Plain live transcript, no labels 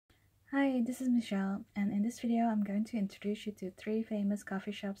Hi, this is Michelle, and in this video I'm going to introduce you to 3 famous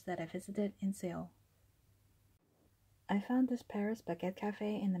coffee shops that I visited in Seoul. I found this Paris baguette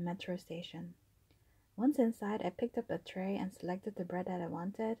cafe in the metro station. Once inside, I picked up a tray and selected the bread that I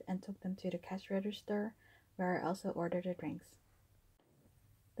wanted and took them to the cash register, where I also ordered the drinks.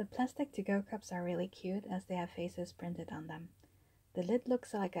 The plastic to-go cups are really cute as they have faces printed on them. The lid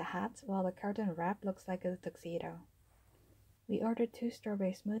looks like a hat, while the carton wrap looks like a tuxedo. We ordered 2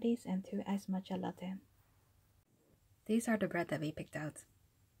 strawberry smoothies and 2 iced matcha latte. These are the bread that we picked out.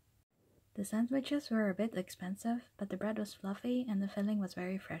 The sandwiches were a bit expensive, but the bread was fluffy and the filling was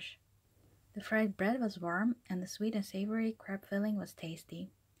very fresh. The fried bread was warm and the sweet and savory crab filling was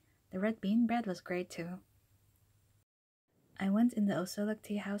tasty. The red bean bread was great too. I went in the Osolok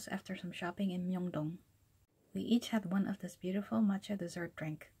tea house after some shopping in Myeongdong. We each had one of this beautiful matcha dessert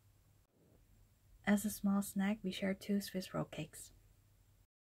drink. As a small snack, we shared 2 Swiss roll cakes.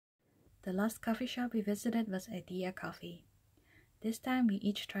 The last coffee shop we visited was Ediya Coffee. This time we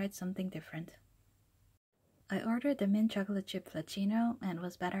each tried something different. I ordered the mint chocolate chip frappuccino and it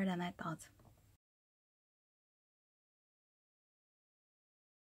was better than I thought.